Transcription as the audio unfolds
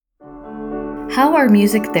How are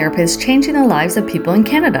music therapists changing the lives of people in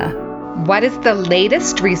Canada? What is the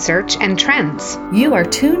latest research and trends? You are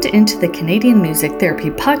tuned into the Canadian Music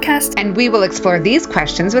Therapy Podcast, and we will explore these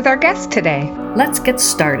questions with our guest today. Let's get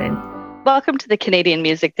started. Welcome to the Canadian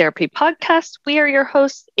Music Therapy Podcast. We are your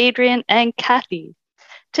hosts, Adrian and Kathy.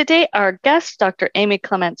 Today, our guest, Dr. Amy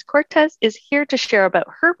Clements Cortez, is here to share about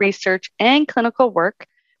her research and clinical work,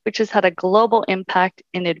 which has had a global impact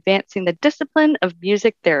in advancing the discipline of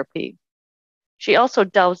music therapy. She also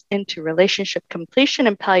delves into relationship completion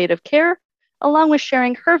and palliative care, along with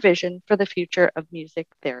sharing her vision for the future of music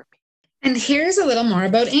therapy. And here's a little more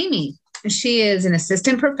about Amy. She is an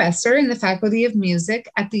assistant professor in the Faculty of Music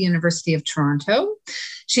at the University of Toronto.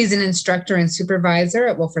 She's an instructor and supervisor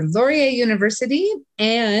at Wilfrid Laurier University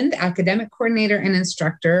and academic coordinator and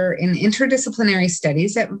instructor in interdisciplinary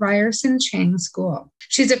studies at Ryerson Chang School.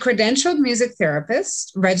 She's a credentialed music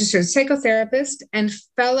therapist, registered psychotherapist, and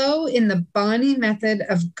fellow in the Bonney Method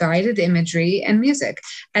of Guided Imagery and Music,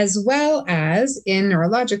 as well as in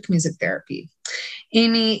neurologic music therapy.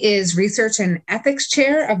 Amy is research and ethics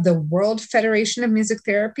chair of the World Federation of Music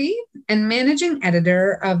Therapy and managing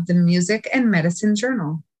editor of the Music and Medicine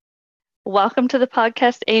Journal. Welcome to the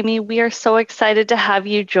podcast, Amy. We are so excited to have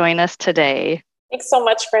you join us today. Thanks so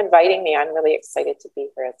much for inviting me. I'm really excited to be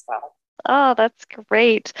here as well. Oh, that's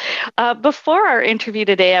great. Before our interview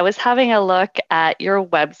today, I was having a look at your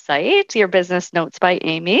website, your business notes by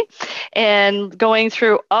Amy, and going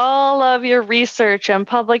through all of your research and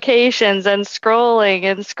publications and scrolling.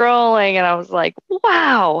 And I was like,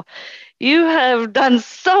 wow, you have done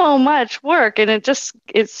so much work. And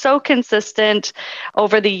it's so consistent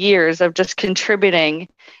over the years of just contributing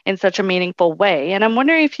in such a meaningful way. And I'm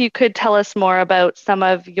wondering if you could tell us more about some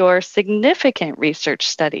of your significant research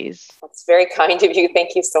studies. That's very kind of you.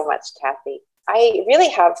 Thank you so much, Kathy. I really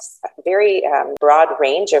have a very broad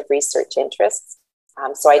range of research interests.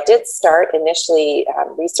 So I did start initially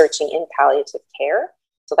researching in palliative care.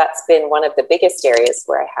 So that's been one of the biggest areas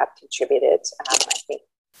where I have contributed. I think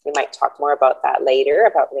we might talk more about that later,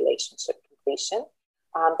 about relationship completion.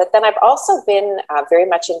 But then I've also been very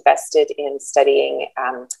much invested in studying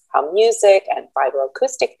how music and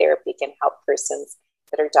vibroacoustic therapy can help persons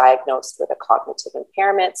that are diagnosed with a cognitive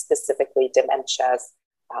impairment, specifically dementias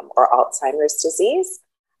or Alzheimer's disease.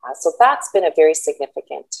 So that's been a very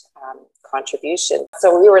significant contribution.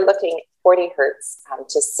 So we were looking at 40 hertz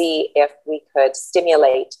to see if we could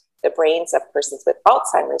stimulate the brains of persons with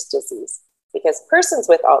Alzheimer's disease, because persons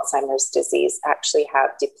with Alzheimer's disease actually have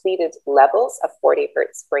depleted levels of 40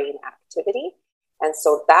 hertz brain activity. And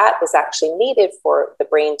so that is actually needed for the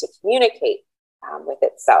brain to communicate with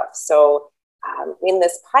itself. So in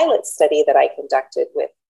this pilot study that I conducted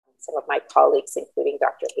with some of my colleagues, including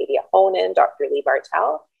Dr. Hadia Honan, Dr. Lee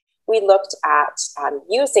Bartel, we looked at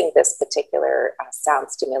using this particular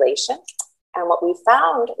sound stimulation. And what we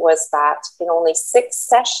found was that in only 6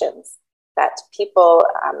 sessions that people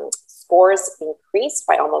scores increased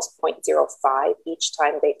by almost 0.05 each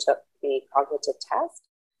time they took the cognitive test.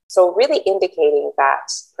 So really indicating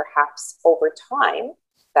that perhaps over time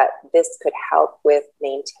that this could help with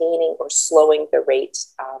maintaining or slowing the rate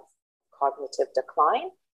of cognitive decline.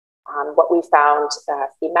 What we found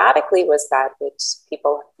thematically was that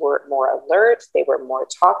people were more alert, they were more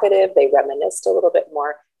talkative, they reminisced a little bit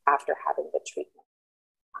more after having the treatment.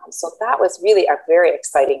 So that was really a very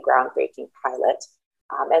exciting, groundbreaking pilot.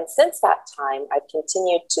 And since that time, I've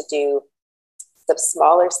continued to do some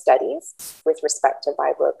smaller studies with respect to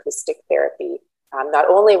vibroacoustic therapy, not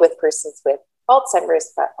only with persons with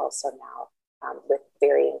Alzheimer's, but also now with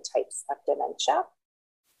varying types of dementia.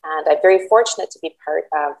 And I'm very fortunate to be part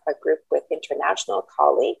of a group with international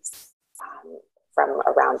colleagues from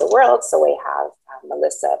around the world. So we have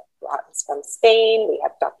Melissa Rottens from Spain, we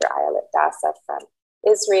have Dr. Ayelet Dassa from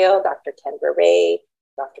Israel, Dr. Ken Beret,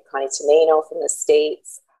 Dr. Connie Tomeno from the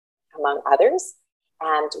States, among others.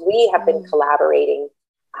 And we have been collaborating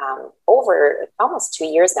over almost 2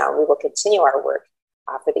 years now. We will continue our work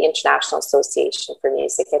for the International Association for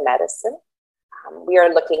Music and Medicine. We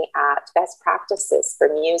are looking at best practices for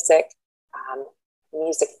music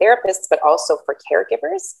therapists, but also for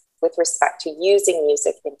caregivers with respect to using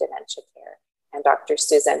music in dementia care. And Dr.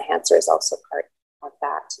 Suzanne Hanser is also part of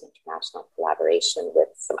that international collaboration with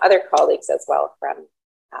some other colleagues as well from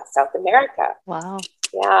South America. Wow.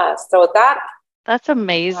 Yeah, so that's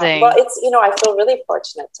amazing. Well, it's, I feel really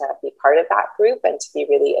fortunate to be part of that group and to be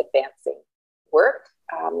really advancing work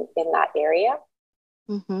in that area.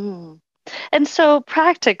 Mm-hmm. And so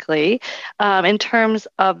practically, in terms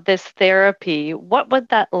of this therapy, what would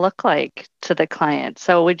that look like to the client?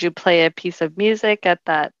 So would you play a piece of music at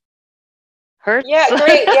that hurts. Yeah,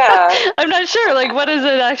 great. Yeah. I'm not sure, like, what does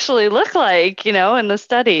it actually look like, in the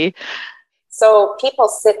study? So people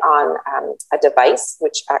sit on a device,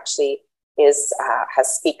 which actually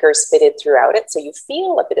has speakers fitted throughout it. So you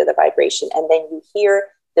feel a bit of the vibration, and then you hear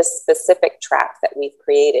this specific track that we've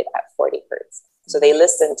created at 40 hertz. So they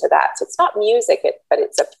listen to that. So it's not music, but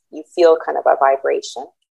you feel kind of a vibration.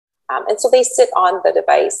 And so they sit on the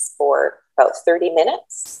device for about 30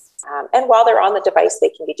 minutes. And while they're on the device, they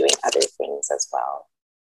can be doing other things as well.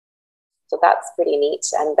 So that's pretty neat.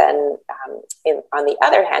 And then on the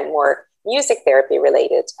other hand, more music therapy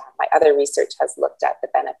related, my other research has looked at the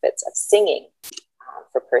benefits of singing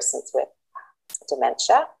for persons with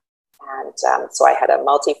dementia. And so I had a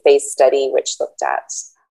multi-phase study which looked at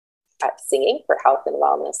singing for health and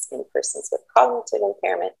wellness in persons with cognitive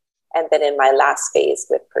impairment. And then in my last phase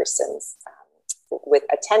with persons with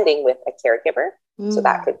attending with a caregiver. So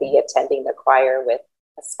that could be attending the choir with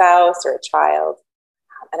a spouse or a child.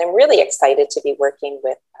 And I'm really excited to be working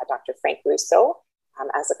with Dr. Frank Russo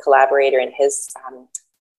as a collaborator in his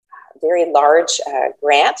very large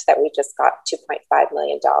grant that we just got, $2.5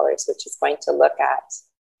 million, which is going to look at,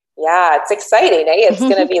 it's exciting, eh? It's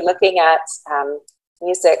going to be looking at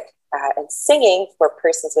music and singing for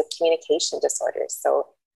persons with communication disorders. So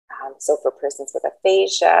for persons with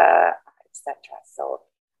aphasia, etc. So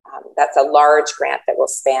that's a large grant that will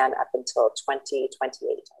span up until 2028,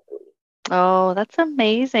 I believe. Oh, that's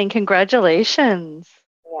amazing. Congratulations.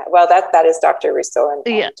 Yeah, well, that is Dr. Russo, and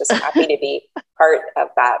I'm just happy to be part of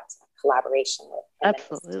that collaboration with him.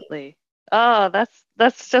 Absolutely. Oh,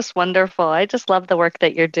 that's just wonderful. I just love the work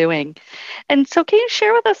that you're doing. And so can you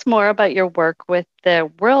share with us more about your work with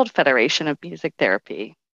the World Federation of Music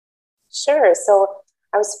Therapy? Sure. So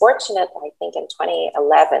I was fortunate, I think, in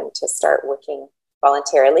 2011 to start working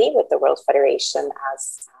voluntarily with the World Federation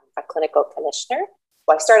as a clinical commissioner.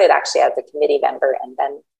 Well, I started actually as a committee member and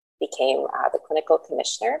then became the clinical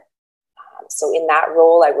commissioner. So in that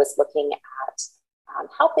role, I was looking at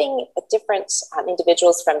helping different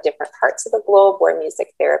individuals from different parts of the globe where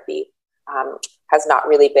music therapy has not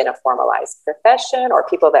really been a formalized profession, or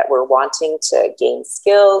people that were wanting to gain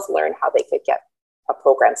skills, learn how they could get a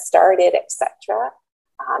program started, etc.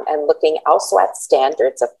 And looking also at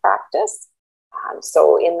standards of practice.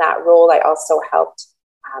 So in that role, I also helped,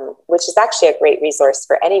 which is actually a great resource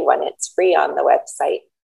for anyone. It's free on the website,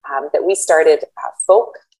 that we started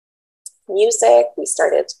folk music. We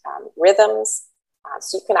started rhythms.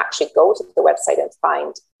 So you can actually go to the website and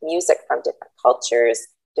find music from different cultures,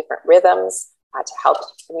 different rhythms, to help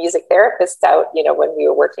the music therapists out, when we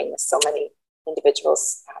were working with so many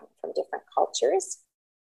individuals from different cultures.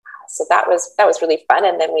 So that was really fun.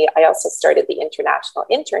 And then I also started the International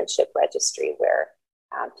Internship Registry, where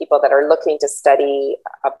people that are looking to study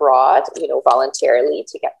abroad, voluntarily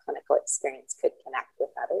to get clinical experience could connect with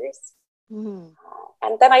others.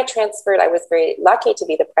 And then I transferred. I was very lucky to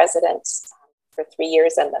be the president for 3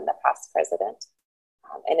 years and then the past president.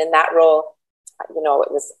 And in that role, it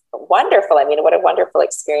was wonderful. I mean, what a wonderful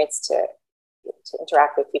experience to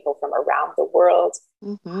interact with people from around the world.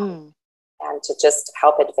 And to just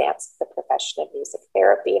help advance the profession of music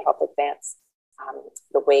therapy, help advance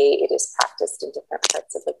the way it is practiced in different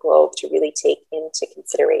parts of the globe, to really take into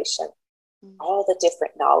consideration all the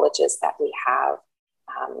different knowledges that we have,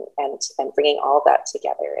 and bringing all that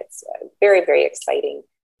together. It's very, very exciting.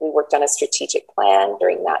 We worked on a strategic plan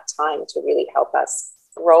during that time to really help us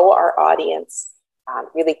grow our audience,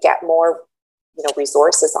 really get more,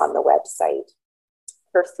 resources on the website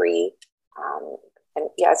for free. And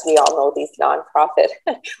as we all know, these nonprofit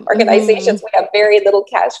organizations, we have very little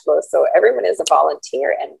cash flow. So everyone is a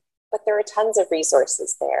volunteer, but there are tons of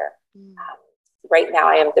resources there. Right now,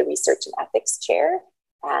 I am the research and ethics chair.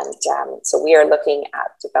 And so we are looking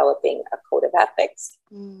at developing a code of ethics,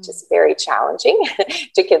 which is very challenging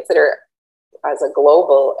to consider as a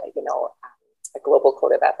global, a global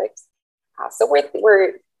code of ethics. So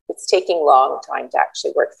it's taking a long time to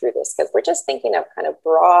actually work through this, because we're just thinking of kind of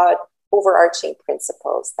broad, overarching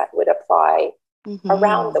principles that would apply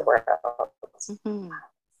around the world.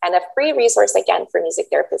 And a free resource, again, for music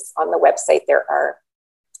therapists on the website, there are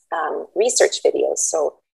research videos.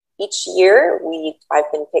 So each year,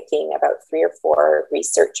 I've been picking about 3 or 4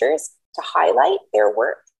 researchers to highlight their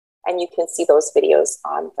work. And you can see those videos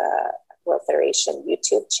on the World Federation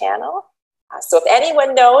YouTube channel. So if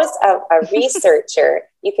anyone knows of a researcher,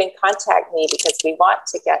 you can contact me, because we want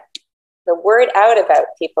to get the word out about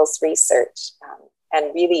people's research,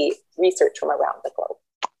 and really research from around the globe.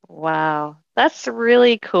 Wow, that's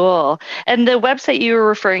really cool. And the website you were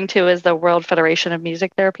referring to is the World Federation of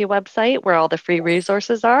Music Therapy website where all the free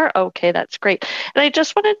resources are. Okay, that's great. And I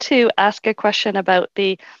just wanted to ask a question about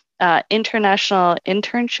the International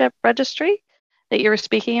Internship Registry that you were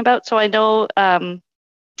speaking about. So I know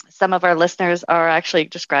some of our listeners are actually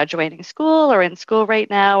just graduating school or in school right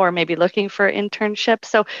now, or maybe looking for internships.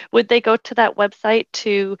 So would they go to that website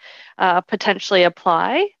to potentially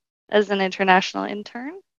apply as an international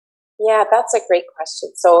intern? Yeah, that's a great question.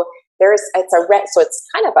 So it's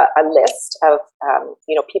kind of a list of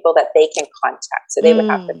people that they can contact. So they would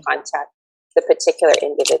have to contact the particular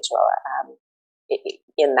individual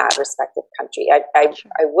in that respective country. I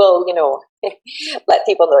will let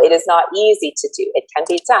people know it is not easy to do. It can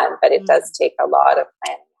be done, but it does take a lot of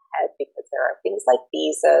planning ahead because there are things like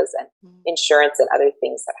visas and insurance and other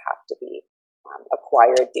things that have to be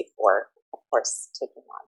acquired before, of course, taking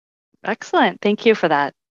on. Excellent. Thank you for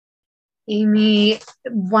that. Amy,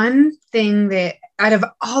 one thing that out of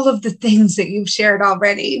all of the things that you've shared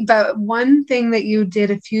already, but one thing that you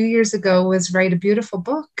did a few years ago was write a beautiful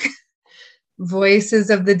book,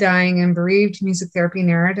 Voices of the Dying and Bereaved, Music Therapy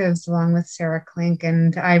Narratives, along with Sarah Klink.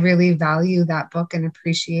 And I really value that book and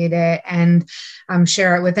appreciate it, and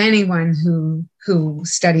share it with anyone who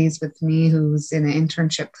studies with me, who's in an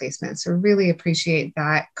internship placement. So really appreciate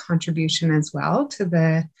that contribution as well to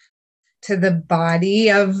the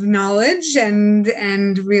body of knowledge,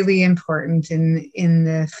 and really important in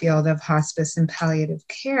the field of hospice and palliative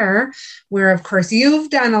care, where of course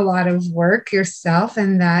you've done a lot of work yourself.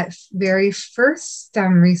 And that very first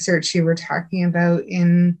research you were talking about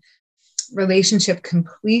in relationship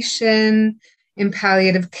completion in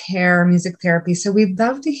palliative care, music therapy. So we'd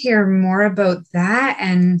love to hear more about that,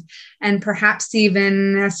 and perhaps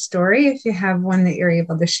even a story if you have one that you're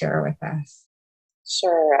able to share with us.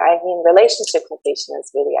 Sure. I mean, relationship completion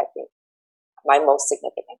is really, I think, my most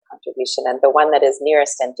significant contribution, and the one that is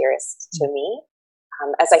nearest and dearest to me.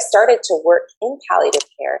 As I started to work in palliative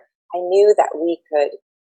care, I knew that we could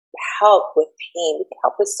help with pain. We could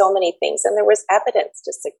help with so many things, and there was evidence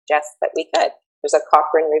to suggest that we could. There's a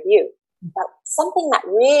Cochrane review. But something that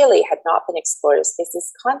really had not been explored is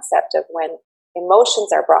this concept of when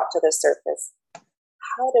emotions are brought to the surface,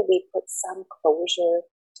 how do we put some closure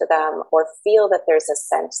to them, or feel that there's a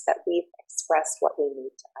sense that we've expressed what we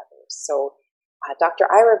need to others. So Dr.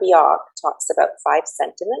 Ira Bjork talks about 5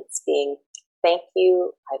 sentiments being thank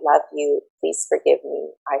you, I love you, please forgive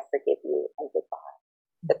me, I forgive you, and goodbye.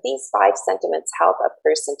 That these 5 sentiments help a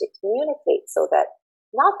person to communicate so that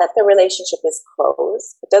not that the relationship is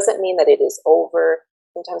closed, it doesn't mean that it is over.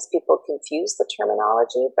 Sometimes people confuse the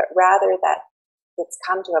terminology, but rather that it's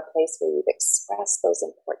come to a place where you've expressed those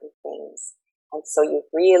important things. And so you've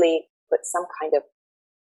really put some kind of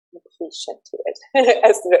completion to it.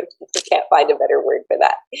 You can't find a better word for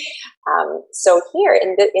that. So here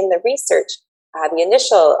in the research, the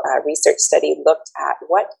initial research study looked at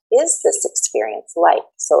what is this experience like.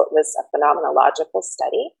 So it was a phenomenological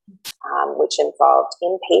study, which involved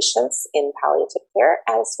inpatients in palliative care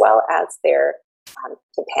as well as their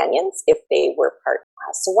companions if they were part.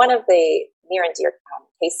 So one of the near and dear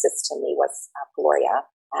cases to me was Gloria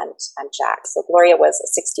and Jack. So Gloria was a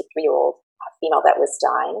 63-year-old female that was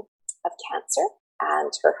dying of cancer, and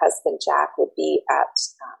her husband Jack would be at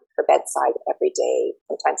her bedside every day,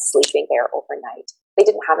 sometimes sleeping there overnight. They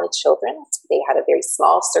didn't have any children. They had a very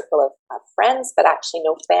small circle of friends, but actually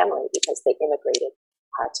no family because they immigrated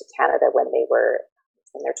to Canada when they were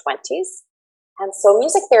in their 20s. And so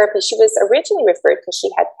music therapy, she was originally referred because she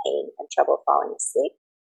had pain and trouble falling asleep.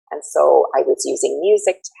 And so I was using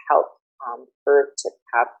music to help her to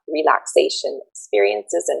have relaxation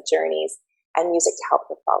experiences and journeys, and music to help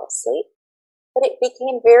her fall asleep. But it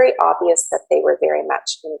became very obvious that they were very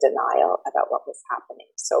much in denial about what was happening.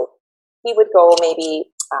 So he would go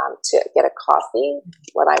maybe to get a coffee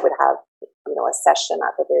when I would have, a session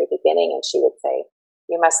at the very beginning, and she would say,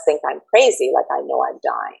 "You must think I'm crazy, like I know I'm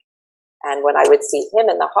dying." And when I would see him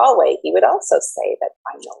in the hallway, he would also say that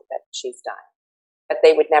I know that she's dying. But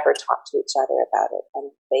they would never talk to each other about it,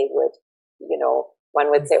 and they would, one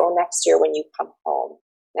would say, "Oh, next year when you come home,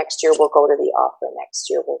 next year we'll go to the opera, next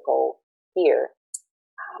year we'll go here."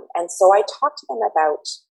 And so I talked to them about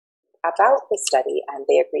the study, and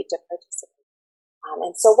they agreed to participate.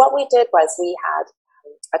 And so what we did was we had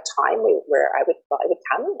a time where I would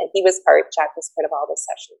come, and Jack was part of all the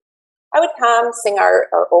sessions. I would come, sing our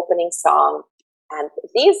opening song, and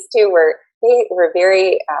these two were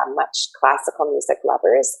very much classical music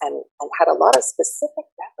lovers, and had a lot of specific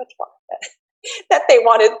repertoire that they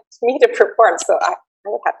wanted me to perform. So I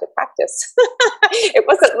would have to practice. It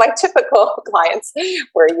wasn't like typical clients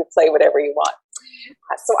where you play whatever you want.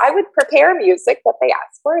 So I would prepare music that they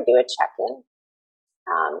asked for, do a check-in,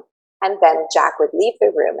 and then Jack would leave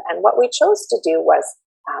the room. And what we chose to do was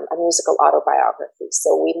a musical autobiography.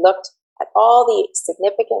 So we looked at all the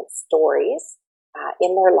significant stories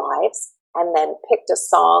in their lives and then picked a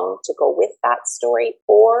song to go with that story,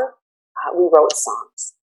 or we wrote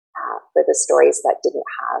songs for the stories that didn't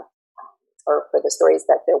have, or for the stories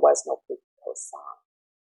that there was no pre-post song.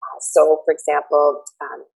 So, for example,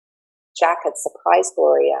 Jack had surprised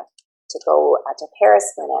Gloria to go to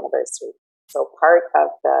Paris for an anniversary. So part of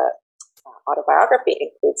the autobiography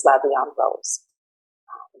includes La Vie en Rose.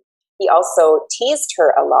 He also teased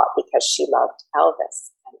her a lot because she loved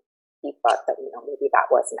Elvis. And he thought that, maybe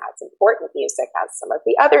that wasn't as important music as some of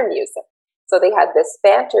the other music. So they had this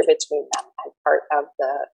banter between them, and part of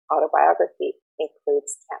the autobiography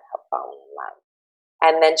includes Can't Help Falling in Love.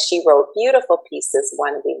 And then she wrote beautiful pieces,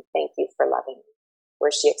 one being Thank You for Loving Me,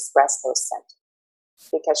 where she expressed those sentiments.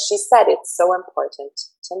 Because she said it's so important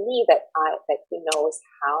to me that he knows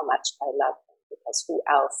how much I love him, because who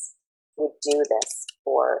else would do this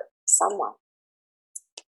for someone?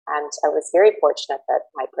 And I was very fortunate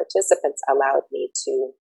that my participants allowed me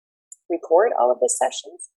to record all of the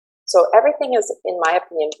sessions. So everything is, in my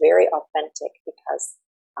opinion, very authentic, because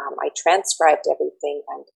I transcribed everything,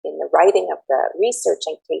 and in the writing of the research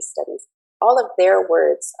and case studies, all of their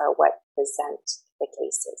words are what present the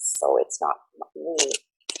cases. So it's not me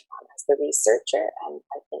as the researcher, and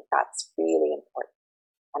I think that's really important.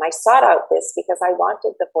 And I sought out this because I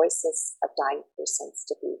wanted the voices of dying persons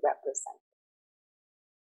to be represented.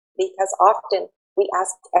 Because often we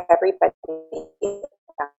ask everybody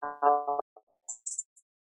else,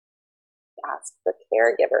 ask the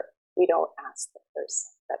caregiver, we don't ask the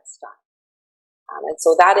person that's dying. And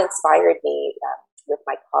so that inspired me with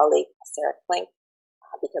my colleague, Sarah Klink,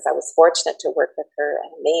 because I was fortunate to work with her,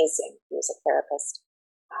 an amazing music therapist,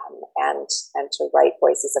 and to write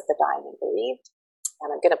Voices of the Dying and Bereaved.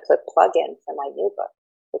 And I'm going to put plug in for my new book,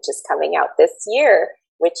 which is coming out this year,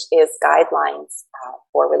 which is Guidelines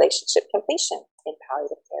for Relationship Completion in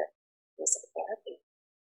Palliative Care Music Therapy.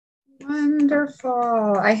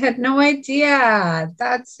 Wonderful. I had no idea.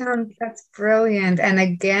 That's brilliant. And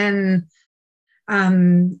again,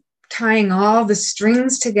 tying all the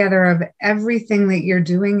strings together of everything that you're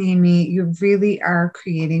doing, Amy, you really are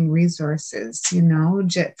creating resources,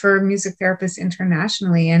 for music therapists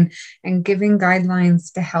internationally, and giving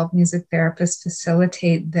guidelines to help music therapists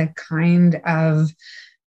facilitate the kind of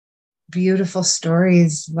beautiful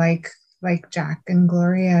stories like Jack and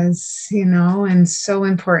Gloria's, and so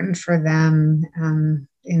important for them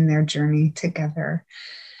in their journey together.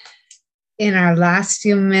 In our last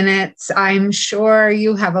few minutes, I'm sure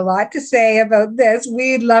you have a lot to say about this.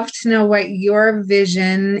 We'd love to know what your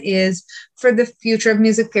vision is for the future of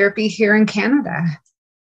music therapy here in Canada.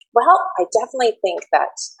 Well, I definitely think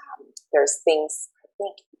that there's things,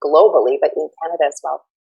 globally, but in Canada as well,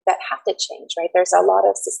 that have to change, right? There's a lot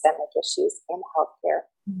of systemic issues in healthcare,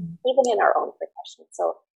 even in our own profession.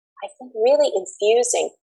 So I think really infusing,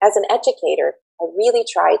 as an educator, I really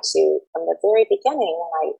try to, from the very beginning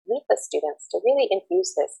when I meet the students, to really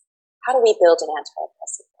infuse this. How do we build an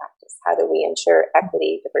anti-oppressive practice? How do we ensure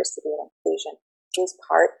equity, diversity, and inclusion is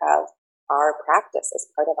part of our practice, as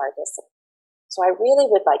part of our discipline? So I really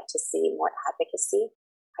would like to see more advocacy.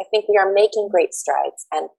 I think we are making great strides.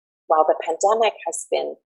 And while the pandemic has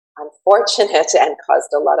been unfortunate and caused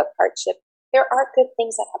a lot of hardship, there are good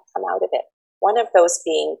things that have come out of it. One of those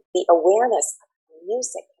being the awareness of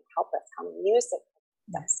music can help us, how music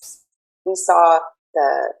does. We saw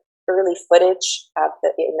the early footage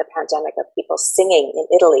in the pandemic of people singing in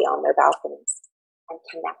Italy on their balconies and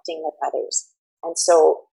connecting with others. And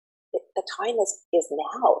so the time is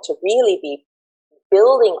now to really be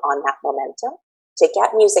building on that momentum to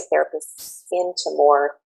get music therapists into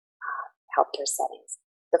more healthcare settings.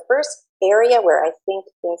 The first area where I think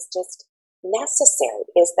is just necessary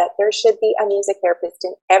is that there should be a music therapist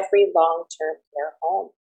in every long-term care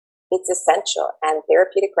home. It's essential, and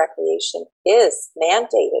therapeutic recreation is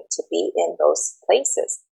mandated to be in those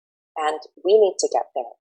places, and we need to get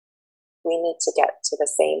there. We need to get to the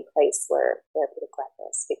same place where therapeutic rec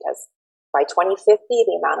is, because by 2050,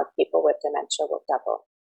 the amount of people with dementia will double,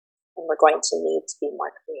 and we're going to need to be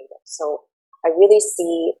more creative. So I really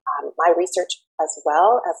see my research as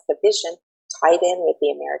well as the vision tied in with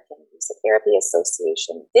the American Music Therapy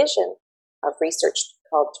Association vision of research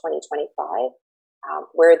called 2025,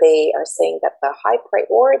 where they are saying that the high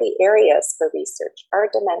priority areas for research are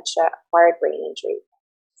dementia, acquired brain injury,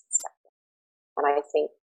 and I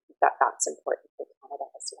think that that's important for Canada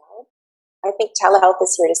as well. I think telehealth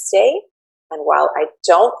is here to stay. And while I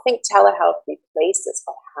don't think telehealth replaces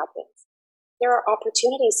what happens, there are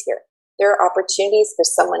opportunities here. There are opportunities for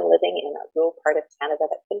someone living in a rural part of Canada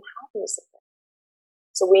that can have music therapy.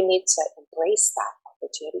 So we need to embrace that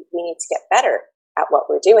opportunity. We need to get better at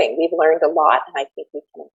what we're doing. We've learned a lot, and I think we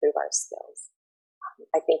can improve our skills.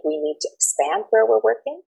 I think we need to expand where we're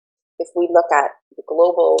working. If we look at the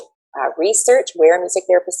global research where music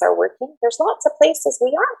therapists are working, there's lots of places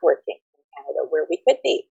we aren't working in Canada where we could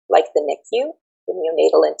be, like the NICU, the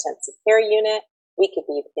Neonatal Intensive Care Unit. We could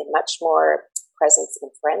be in much more presence in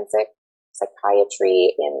forensic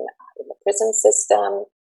psychiatry, in the prison system.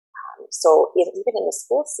 So even in the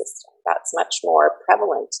school system, that's much more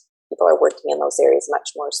prevalent. People are working in those areas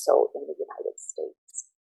much more so in the United States.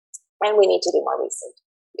 And we need to do more research.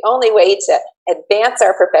 The only way to advance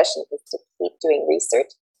our profession is to keep doing research.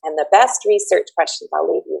 And the best research questions, I'll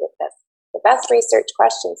leave you with this, the best research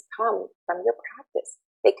questions come from your practice.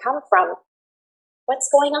 They come from what's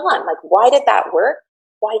going on. Like, why did that work?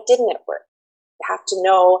 Why didn't it work? You have to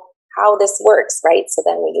know how this works, right? So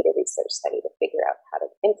then we need a research study to figure out how to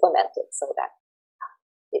implement it so that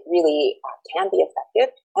it really can be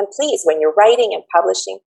effective. And please, when you're writing and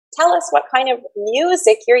publishing, tell us what kind of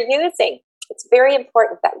music you're using. It's very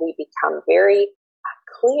important that we become very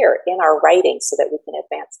clear in our writing so that we can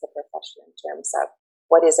advance the profession in terms of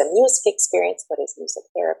what is a music experience, what is music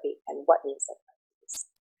therapy, and what music is.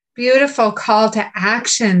 Beautiful call to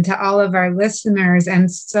action to all of our listeners, and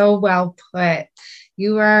so well put.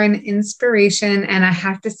 You are an inspiration, and I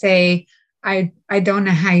have to say, I don't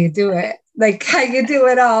know how you do it, like how you do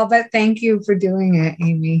it all, but thank you for doing it,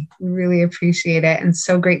 Amy. We really appreciate it, and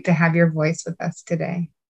so great to have your voice with us today.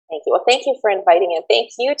 Thank you. Well, thank you for inviting, and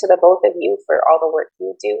thank you to the both of you for all the work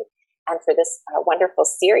you do, and for this wonderful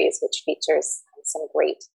series, which features some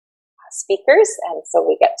great speakers, and so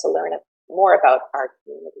we get to learn more about our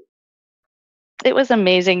community. It was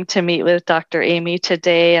amazing to meet with Dr. Amy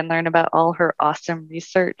today and learn about all her awesome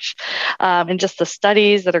research and just the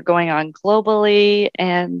studies that are going on globally.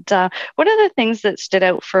 And one of the things that stood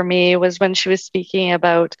out for me was when she was speaking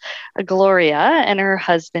about Gloria and her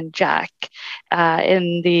husband, Jack,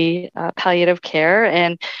 in the palliative care,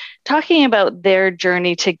 and talking about their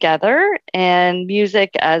journey together and music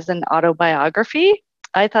as an autobiography.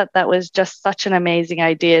 I thought that was just such an amazing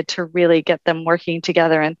idea to really get them working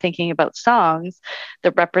together and thinking about songs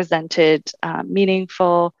that represented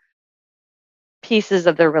meaningful pieces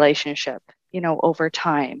of their relationship, over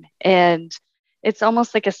time. And it's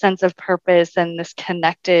almost like a sense of purpose and this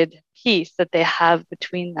connected piece that they have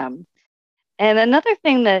between them. And another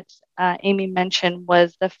thing that Amy mentioned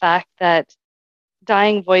was the fact that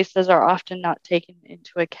dying voices are often not taken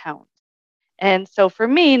into account. And so for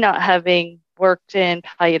me, not having worked in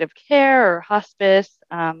palliative care or hospice,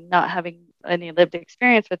 not having any lived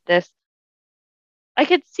experience with this, I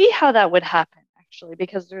could see how that would happen, actually,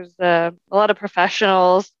 because there's a lot of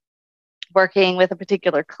professionals working with a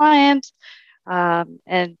particular client,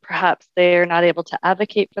 and perhaps they're not able to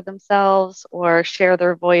advocate for themselves or share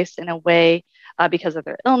their voice in a way because of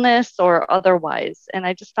their illness or otherwise. And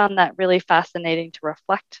I just found that really fascinating to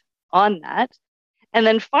reflect on that. And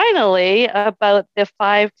then finally, about the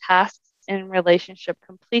 5 tasks in relationship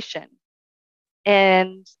completion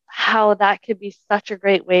and how that could be such a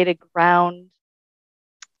great way to ground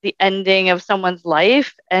the ending of someone's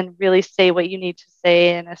life and really say what you need to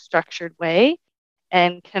say in a structured way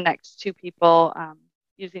and connect to people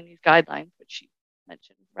using these guidelines, which you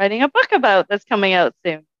mentioned writing a book about that's coming out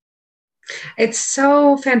soon. It's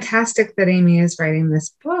so fantastic that Amy is writing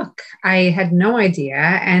this book. I had no idea.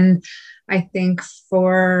 And I think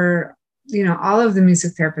for all of the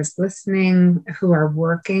music therapists listening who are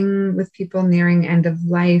working with people nearing end of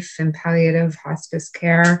life and palliative hospice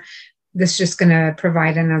care, this is just going to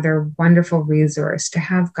provide another wonderful resource to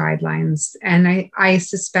have guidelines. And I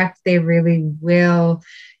suspect they really will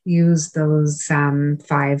use those 5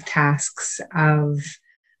 tasks of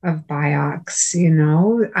BIOX.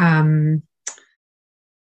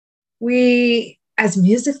 We, as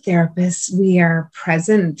music therapists, we are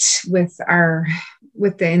present with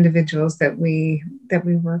the individuals that we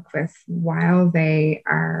work with while they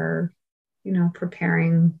are,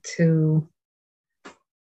 preparing to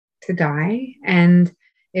die. And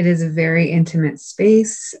it is a very intimate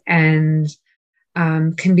space and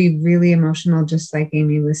can be really emotional, just like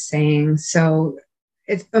Amy was saying. So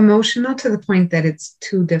it's emotional to the point that it's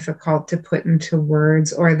too difficult to put into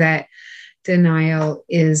words, or that denial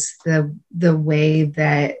is the way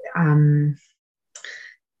that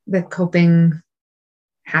coping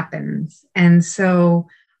happens. And so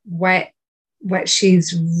what what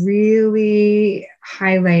she's really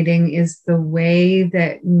highlighting is the way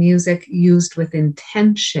that music used with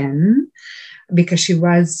intention, because she's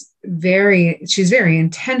very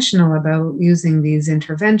intentional about using these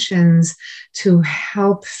interventions to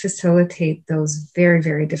help facilitate those very,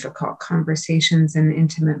 very difficult conversations and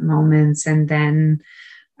intimate moments. And then,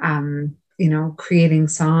 creating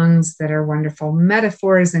songs that are wonderful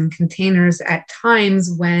metaphors and containers at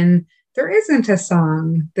times when there isn't a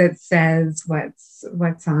song that says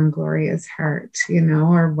what's on Gloria's heart,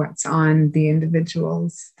 or what's on the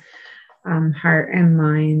individual's heart and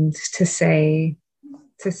mind to say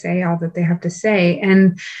all that they have to say.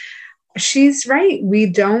 And she's right. We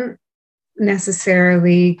don't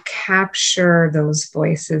necessarily capture those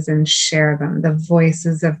voices and share them, the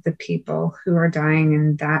voices of the people who are dying.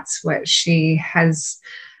 And that's what she has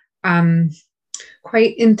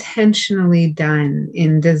quite intentionally done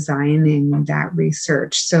in designing that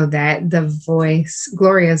research, so that the voice,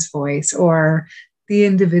 Gloria's voice, or the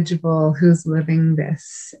individual who's living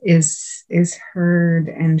this is heard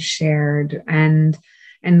and shared and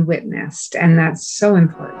witnessed. And that's so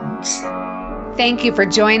important. Thank you for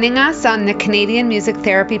joining us on the Canadian Music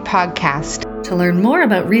Therapy Podcast. To learn more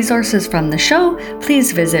about resources from the show,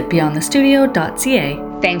 please visit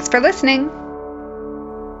beyondthestudio.ca. Thanks for listening.